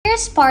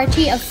Here's part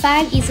 3 of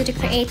 5 easy to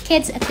create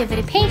kids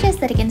activity pages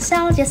that you can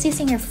sell just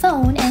using your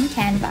phone and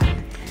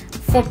Canva.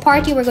 For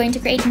part 2, we're going to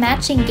create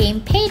matching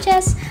game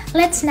pages.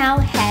 Let's now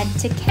head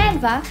to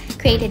Canva,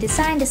 create a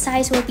design. The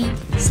size will be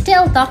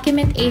still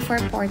document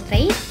A4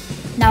 portrait.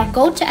 Now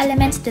go to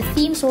elements. The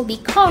themes will be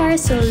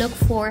cars, so look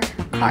for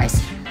cars.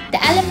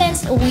 The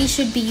elements we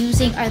should be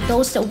using are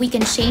those that we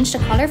can change the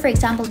color. For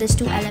example, these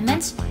two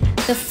elements.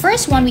 The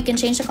first one we can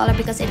change the color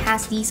because it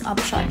has these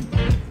options,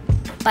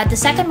 but the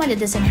second one it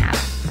doesn't have.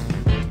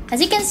 As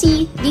you can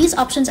see, these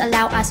options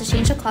allow us to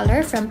change the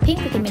color. From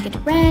pink, we can make it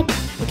red,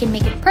 we can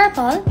make it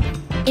purple.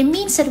 It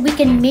means that we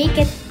can make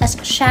it as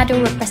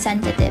shadow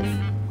representative,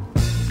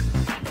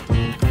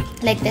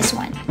 like this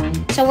one.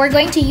 So we're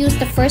going to use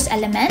the first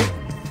element.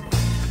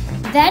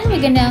 Then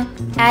we're gonna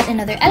add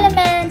another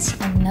element,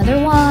 another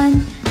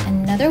one,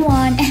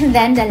 and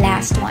then the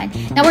last one.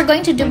 Now we're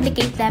going to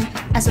duplicate them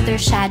as their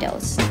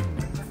shadows.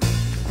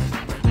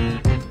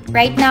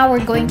 Right now,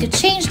 we're going to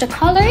change the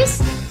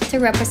colors to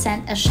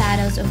represent the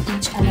shadows of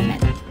each element.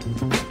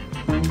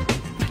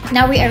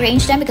 Now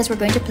rearrange them because we're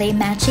going to play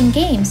matching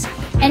games.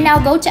 And now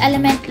go to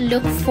element,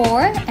 look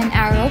for an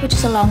arrow, which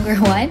is a longer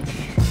one.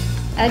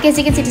 Okay, as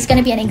you can see, this is going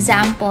to be an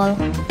example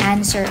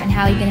answer on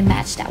how you're going to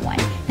match that one.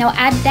 Now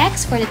add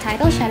text for the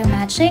title, shadow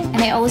matching, and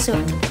I also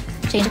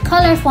change the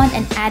color, font,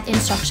 and add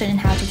instruction on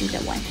how to do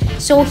that one.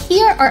 So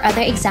here are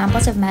other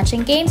examples of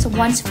matching games.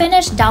 Once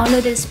finished,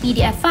 download this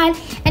PDF file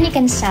and you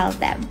can sell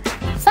them.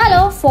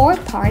 Follow for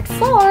part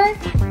 4.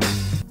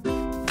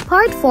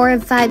 Part 4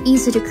 of 5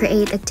 easy to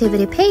create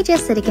activity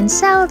pages that you can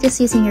sell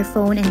just using your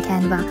phone and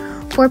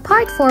Canva. For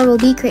part 4, we'll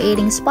be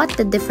creating spot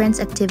the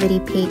difference activity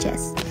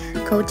pages.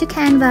 Go to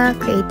Canva,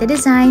 create the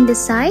design. The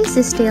size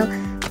is still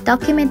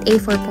document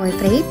A4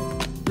 portrait.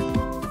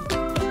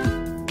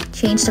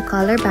 Change the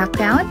color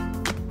background.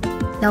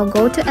 Now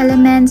go to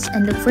elements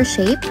and look for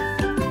shape.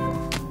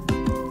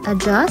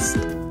 Adjust.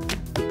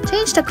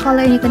 Change the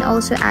color, and you can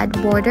also add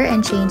border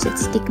and change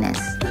its thickness.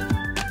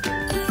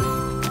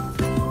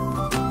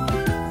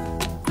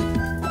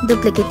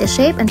 Duplicate the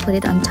shape and put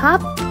it on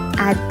top.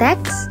 Add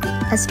text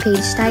as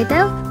page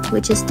title,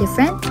 which is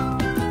different.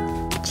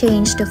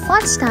 Change the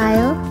font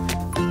style.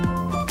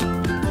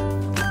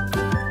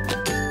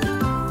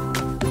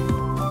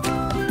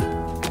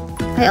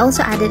 I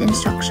also added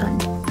instruction.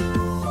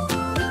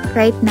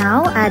 Right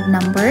now, add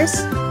numbers.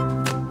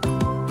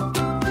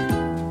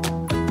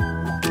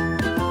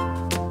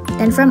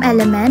 Then from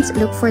elements,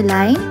 look for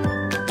line.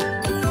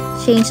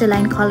 Change the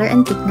line color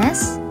and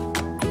thickness.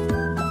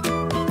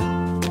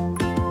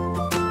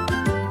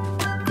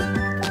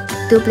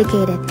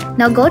 Duplicate it.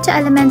 Now go to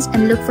elements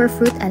and look for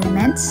fruit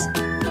elements.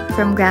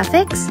 From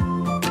graphics,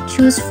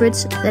 choose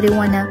fruits that you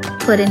want to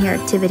put in your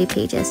activity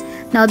pages.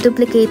 Now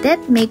duplicate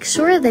it. Make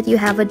sure that you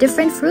have a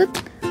different fruit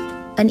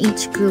on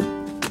each group.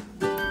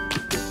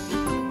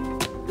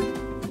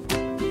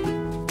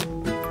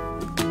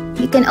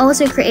 You can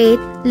also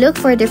look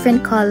for a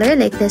different color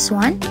like this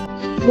one.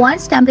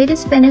 Once template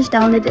is finished,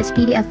 download this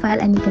PDF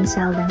file and you can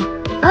sell them.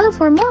 Follow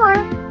for more!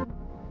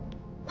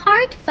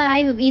 Part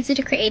 5 of easy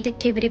to create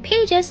activity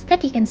pages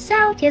that you can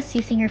sell just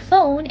using your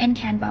phone and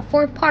Canva.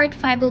 For part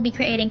 5, we'll be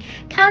creating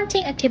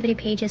counting activity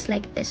pages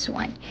like this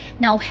one.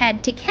 Now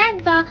head to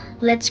Canva,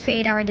 let's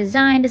create our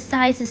design. The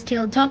size is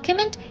still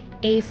document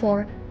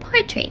A4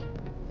 portrait.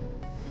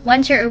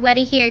 Once you're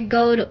already here,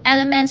 go to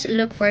elements,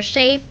 look for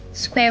shape,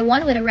 square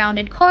one with a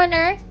rounded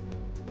corner.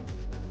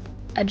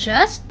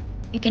 Adjust.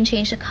 You can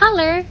change the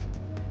color.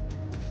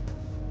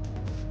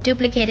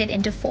 Duplicate it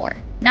into 4.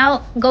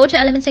 Now go to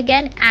elements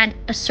again, add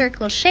a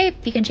circle shape.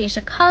 You can change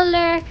the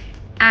color,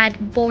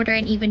 add border,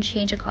 and even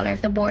change the color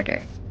of the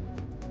border.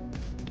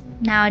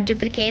 Now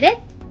duplicate it.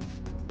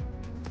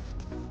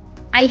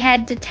 I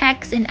had the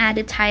text and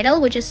added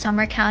title, which is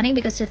summer counting,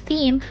 because the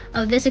theme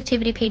of this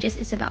activity pages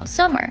is about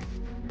summer.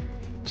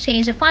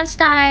 Change the font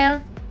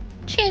style,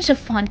 change the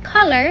font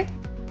color.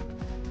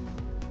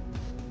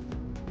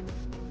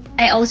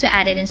 I also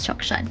added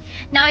instruction.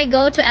 Now I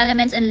go to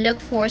elements and look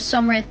for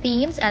summer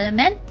themes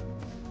element.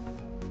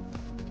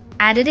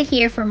 Added it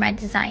here for my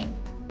design.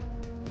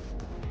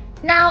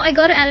 Now I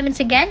go to elements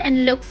again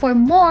and look for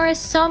more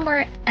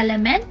summer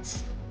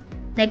elements.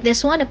 Like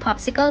this one, a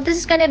popsicle. This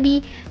is going to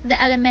be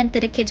the element that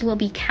the kids will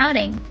be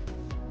counting.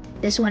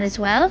 This one as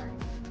well.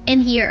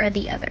 And here are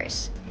the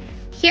others.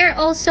 Here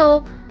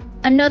also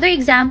another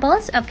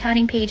examples of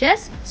counting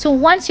pages. So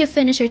once you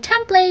finish your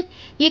template,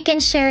 you can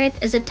share it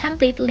as a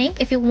template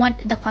link. If you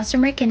want, the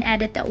customer can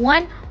edit that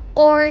one,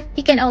 or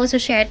you can also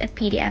share it as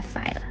PDF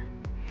file.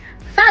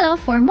 Follow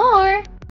for more.